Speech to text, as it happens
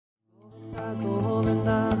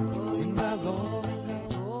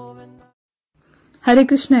Hare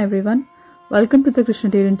Krishna everyone, welcome to the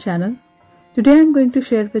Krsnatarian channel. Today I am going to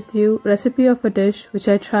share with you recipe of a dish which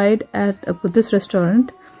I tried at a Buddhist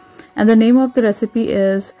restaurant, and the name of the recipe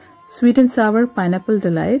is Sweet and Sour Pineapple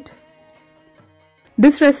Delight.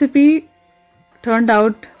 This recipe turned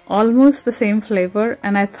out almost the same flavor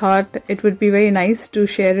and I thought it would be very nice to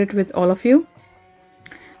share it with all of you.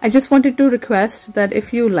 I just wanted to request that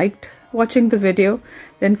if you liked watching the video,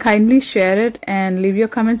 then kindly share it and leave your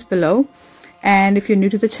comments below. And if you're new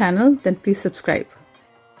to the channel, then please subscribe.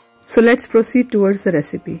 So let's proceed towards the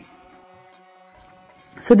recipe.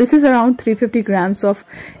 So this is around 350 grams of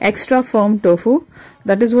extra firm tofu.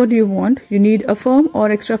 That is what you want. You need a firm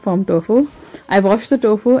or extra firm tofu. I washed the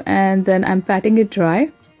tofu and then I'm patting it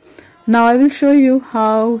dry. Now I will show you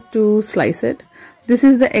how to slice it. This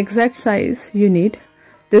is the exact size you need.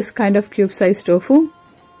 This kind of cube size tofu.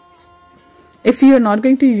 If you are not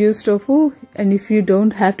going to use tofu and if you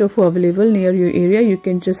don't have tofu available near your area, you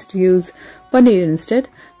can just use paneer instead.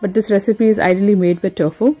 But this recipe is ideally made with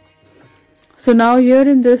tofu. So now here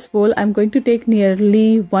in this bowl, I'm going to take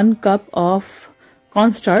nearly 1 cup of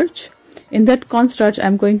cornstarch. In that cornstarch,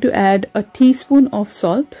 I'm going to add a teaspoon of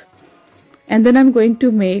salt. And then I'm going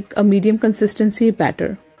to make a medium consistency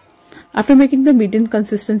batter. After making the medium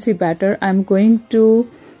consistency batter, I'm going to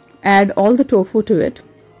add all the tofu to it.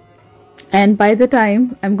 And by the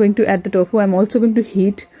time I'm going to add the tofu, I'm also going to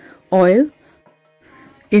heat oil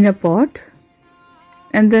in a pot.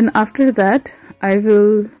 And then after that, I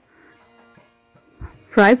will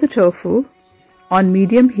fry the tofu on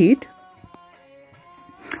medium heat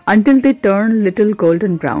until they turn little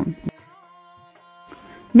golden brown.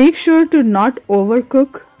 Make sure to not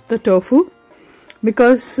overcook the tofu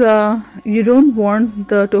because you don't want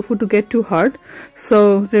the tofu to get too hard.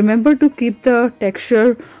 So remember to keep the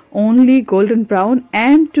texture only golden brown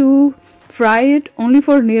and to fry it only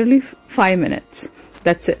for nearly 5 minutes.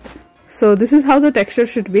 That's it. So this is how the texture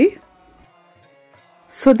should be.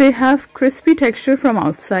 So they have crispy texture from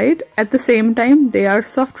outside. At the same time, they are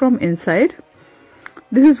soft from inside.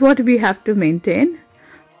 This is what we have to maintain.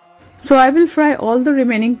 So I will fry all the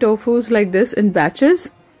remaining tofus like this in batches.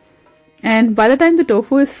 And by the time the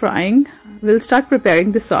tofu is frying, we'll start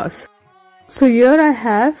preparing the sauce. So here I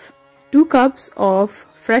have 2 cups of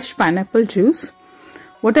fresh pineapple juice.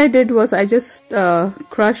 What I did was I just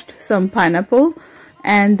crushed some pineapple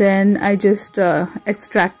and then I just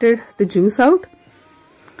extracted the juice out.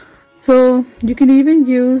 So you can even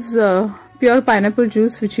use pure pineapple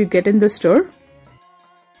juice which you get in the store.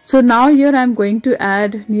 So now here I'm going to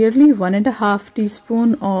add nearly 1.5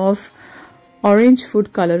 teaspoon of orange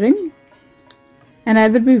food coloring, and I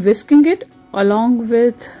will be whisking it along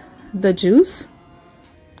with the juice.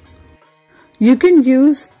 You can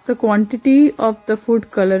use the quantity of the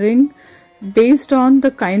food coloring based on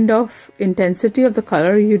the kind of intensity of the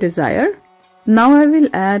color you desire. Now I will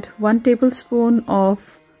add 1 tablespoon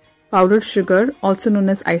of powdered sugar, also known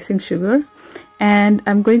as icing sugar, and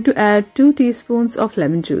I'm going to add 2 teaspoons of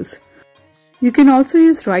lemon juice. You can also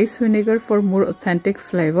use rice vinegar for more authentic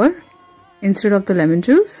flavor instead of the lemon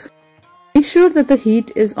juice. Make sure that the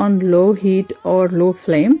heat is on low heat or low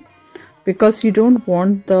flame, because you don't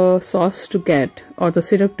want the sauce to get or the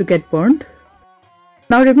syrup to get burnt.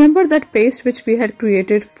 Now remember that paste which we had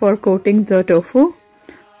created for coating the tofu.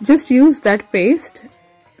 Just use that paste,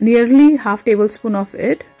 nearly half tablespoon of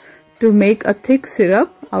it, to make a thick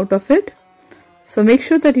syrup out of it. So make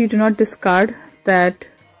sure that you do not discard that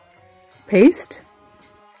paste.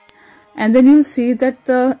 And then you'll see that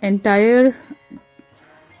the entire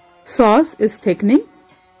sauce is thickening.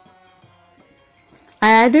 I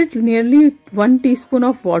added nearly 1 teaspoon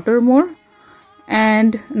of water more,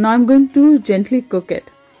 and now I'm going to gently cook it.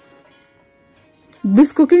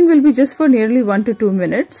 This cooking will be just for nearly 1 to 2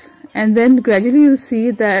 minutes, and then gradually you'll see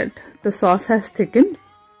that the sauce has thickened.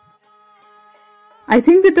 I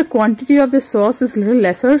think that the quantity of the sauce is a little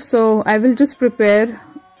lesser, so I will just prepare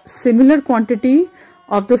similar quantity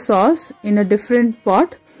of the sauce in a different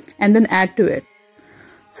pot and then add to it.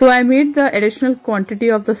 So I made the additional quantity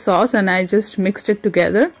of the sauce and I just mixed it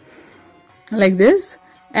together like this.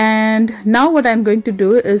 And now what I'm going to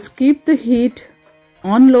do is keep the heat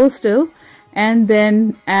on low still and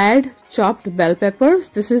then add chopped bell peppers.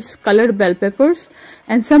 This is colored bell peppers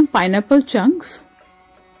and some pineapple chunks.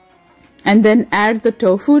 And then add the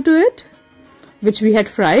tofu to it, which we had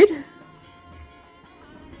fried.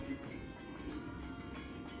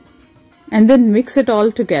 And then mix it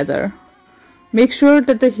all together. Make sure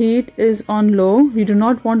that the heat is on low. You do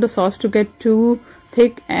not want the sauce to get too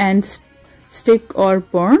thick and stick or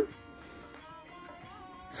burn.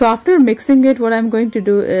 So after mixing it, what I'm going to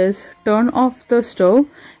do is turn off the stove,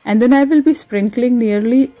 and then I will be sprinkling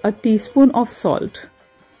nearly a teaspoon of salt.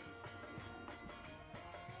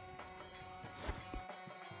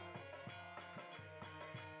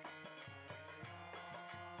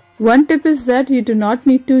 One tip is that you do not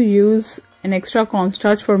need to use an extra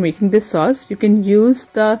cornstarch for making this sauce. You can use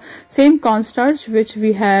the same cornstarch which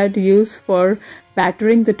we had used for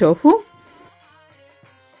battering the tofu.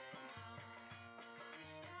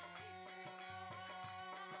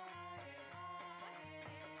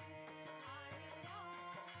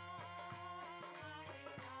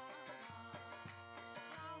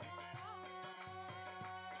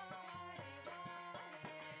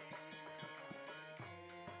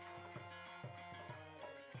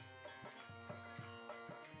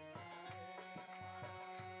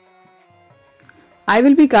 I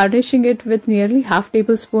will be garnishing it with nearly half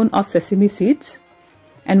tablespoon of sesame seeds,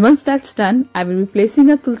 and once that's done, I will be placing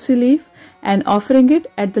a tulsi leaf and offering it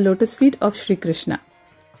at the lotus feet of Shri Krishna.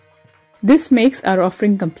 This makes our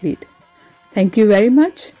offering complete. Thank you very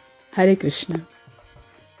much. Hare Krishna.